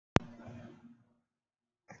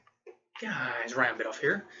Guys, Ryan Bidoff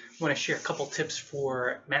here. I want to share a couple tips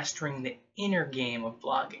for mastering the inner game of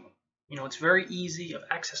blogging. You know, it's very easy. You have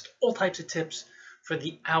access to all types of tips for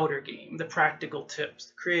the outer game, the practical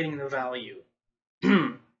tips, creating the value,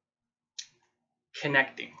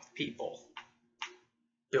 connecting with people,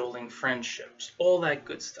 building friendships, all that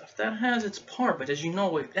good stuff. That has its part, but as you know,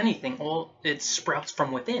 with anything, all it sprouts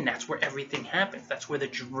from within. That's where everything happens. That's where the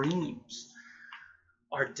dreams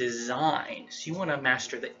are designed. So you want to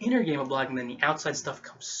master the inner game of blogging, then the outside stuff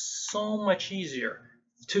comes so much easier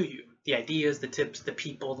to you. The ideas, the tips, the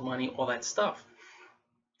people, the money, all that stuff.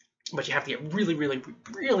 But you have to get really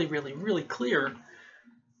clear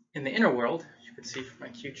in the inner world. As you can see from my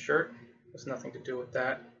cute shirt, there's nothing to do with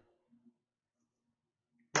that.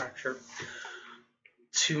 Black shirt.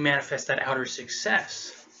 To manifest that outer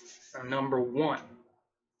success. Now, number one,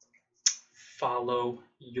 follow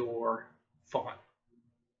your fun.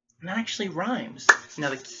 And that actually rhymes.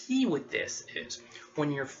 Now the key with this is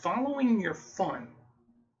when you're following your fun,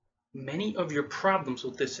 many of your problems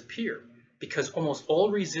will disappear because almost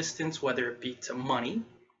all resistance, whether it be to money,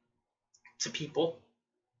 to people,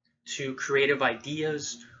 to creative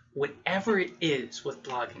ideas, whatever it is with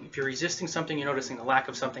blogging, if you're resisting something, you're noticing the lack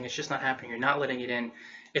of something, it's just not happening, you're not letting it in,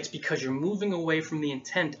 it's because you're moving away from the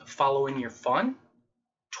intent of following your fun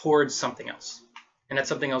towards something else. And that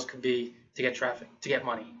something else could be to get traffic, to get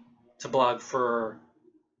money, to blog for,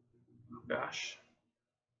 oh gosh,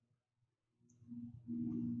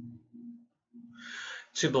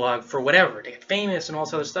 to blog for whatever, to get famous and all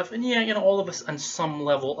this other stuff. And yeah, you know, all of us on some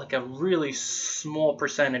level, like a really small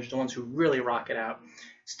percentage, the ones who really rock it out,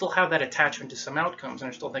 still have that attachment to some outcomes and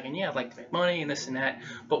are still thinking, yeah, I'd like to make money and this and that.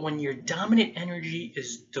 But when your dominant energy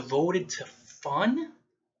is devoted to fun,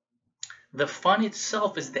 the fun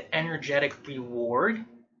itself is the energetic reward.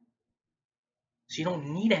 So you don't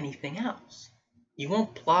need anything else. You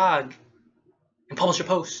won't blog and publish a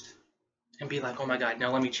post and be like, oh my God,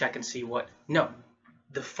 now let me check and see what. No,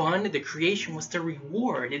 the fun, the creation was the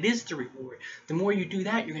reward. It is the reward. The more you do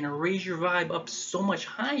that, you're going to raise your vibe up so much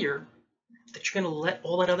higher that you're going to let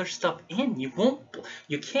all that other stuff in.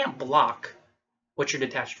 You can't block what you're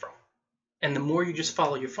detached from. And the more you just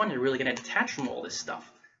follow your fun, you're really going to detach from all this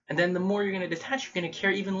stuff. And then the more you're going to detach, you're going to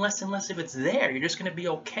care even less and less if it's there. You're just going to be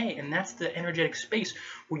okay. And that's the energetic space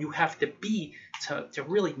where you have to be to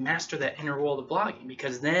really master that inner world of blogging,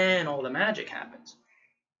 because then all the magic happens.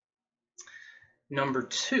 Number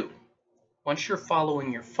two, once you're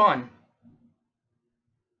following your fun,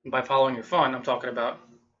 and by following your fun, I'm talking about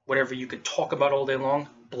whatever you could talk about all day long,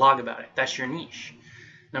 blog about it. That's your niche.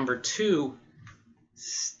 Number two,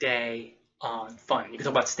 stay on fun. You can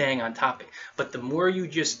talk about staying on topic, but the more you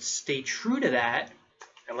just stay true to that,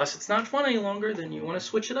 unless it's not fun any longer, then you want to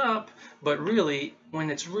switch it up. But really, when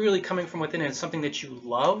it's really coming from within and it's something that you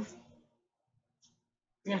love,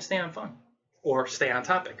 you're going to stay on fun or stay on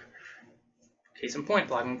topic. Case in point,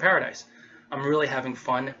 Blogging Paradise. I'm really having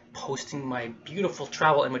fun posting my beautiful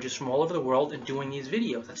travel images from all over the world and doing these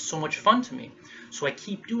videos. That's so much fun to me. So I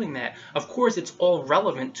keep doing that. Of course, it's all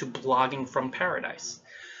relevant to blogging from paradise.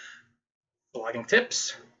 Blogging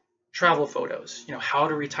tips, travel photos, you know, how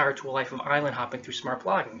to retire to a life of island hopping through smart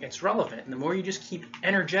blogging. It's relevant. And the more you just keep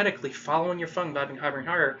energetically following your fun, vibing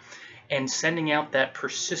higher, and sending out that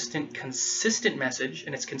persistent, consistent message,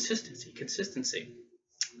 and it's consistency.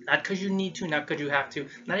 Not because you need to, not because you have to,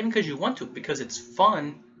 not even because you want to, because it's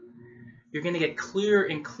fun. You're going to get clearer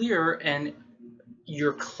and clearer, and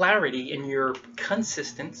your clarity and your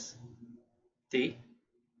consistency,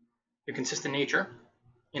 your consistent nature,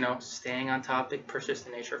 you know, staying on topic,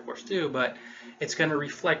 persistent nature, of course, too, but it's going to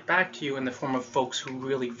reflect back to you in the form of folks who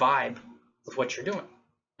really vibe with what you're doing.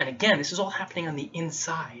 And again, this is all happening on the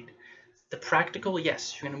inside. The practical,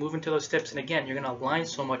 yes, you're going to move into those tips, and again, you're going to align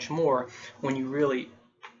so much more when you really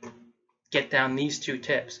get down these two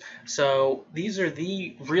tips. So these are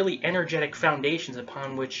the really energetic foundations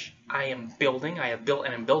upon which I am building. I have built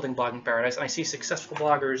and am building Blogging Paradise, and I see successful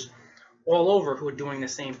bloggers all over who are doing the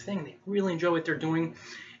same thing. They really enjoy what they're doing,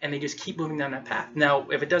 and they just keep moving down that path. Now,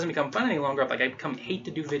 if it doesn't become fun any longer, like I hate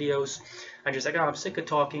to do videos, I'm just like, oh, I'm sick of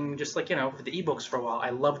talking, just like, you know, with the ebooks for a while.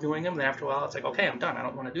 I love doing them, then after a while, it's like, okay, I'm done. I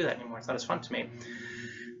don't want to do that anymore. It's not as fun to me.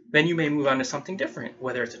 Then you may move on to something different,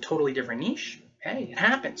 whether it's a totally different niche. Hey, it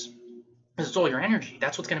happens. It's all your energy.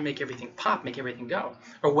 That's what's going to make everything pop, make everything go.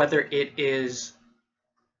 Or whether it is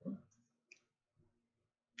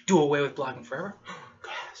do away with blogging forever,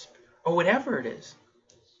 gasp, or whatever it is.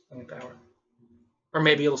 Power. Or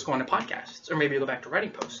maybe you'll just go on to podcasts, or maybe you'll go back to writing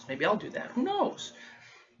posts. Maybe I'll do that. Who knows?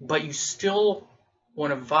 But you still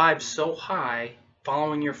want to vibe so high,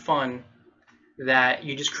 following your fun, that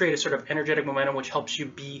you just create a sort of energetic momentum which helps you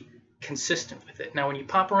be consistent with it. Now, when you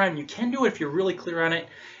pop around, you can do it if you're really clear on it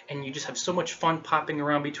and you just have so much fun popping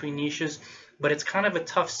around between niches, but it's kind of a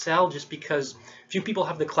tough sell just because few people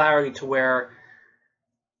have the clarity to where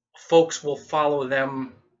folks will follow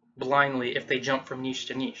them blindly if they jump from niche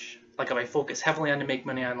to niche. Like if I focus heavily on the make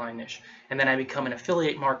money online niche and then I become an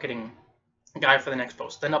affiliate marketing guy for the next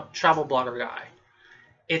post, then a travel blogger guy.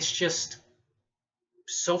 It's just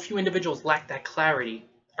so few individuals lack that clarity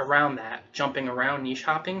around that, jumping around, niche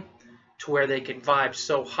hopping, to where they can vibe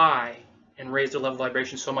so high and raise their level of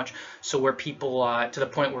vibration so much, so where people, to the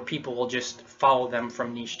point where people will just follow them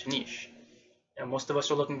from niche to niche. And most of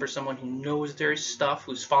us are looking for someone who knows their stuff,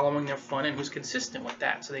 who's following their fun, and who's consistent with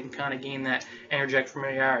that, so they can kind of gain that energetic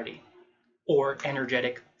familiarity. So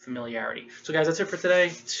guys, that's it for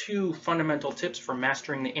today. 2 fundamental tips for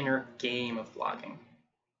mastering the inner game of blogging.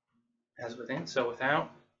 As within, so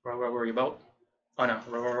without. What were you about? Oh no,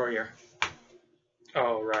 row here.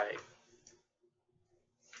 All right.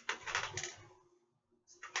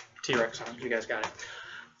 T-Rex on. You guys got it.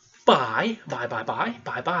 Buy a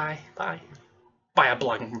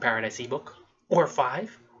Blogging from Paradise ebook, or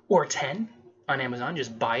 5, or 10 on Amazon.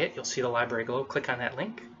 Just buy it. You'll see the library below. Click on that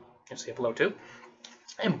link. You'll see it below too.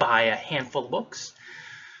 And buy a handful of books.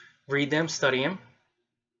 Read them, study them.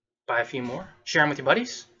 Buy a few more. Share them with your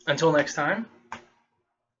buddies. Until next time.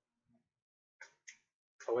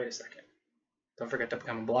 Oh, wait a second. Don't forget to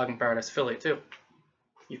become a Blogging Paradise affiliate too.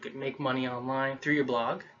 You could make money online through your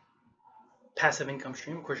blog. Passive income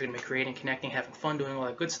stream. Of course, you're going to be creating, connecting, having fun, doing all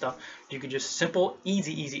that good stuff. You could just simple,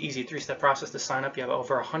 easy 3-step process to sign up. You have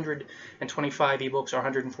over 125 ebooks or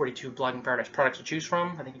 142 Blogging Paradise products to choose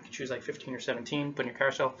from. I think you can choose like 15 or 17, put in your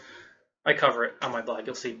carousel. I cover it on my blog.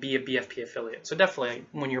 You'll see be a BFP affiliate. So definitely,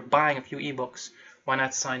 when you're buying a few ebooks, why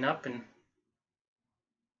not sign up and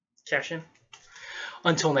cash in?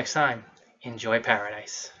 Until next time, enjoy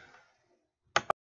paradise.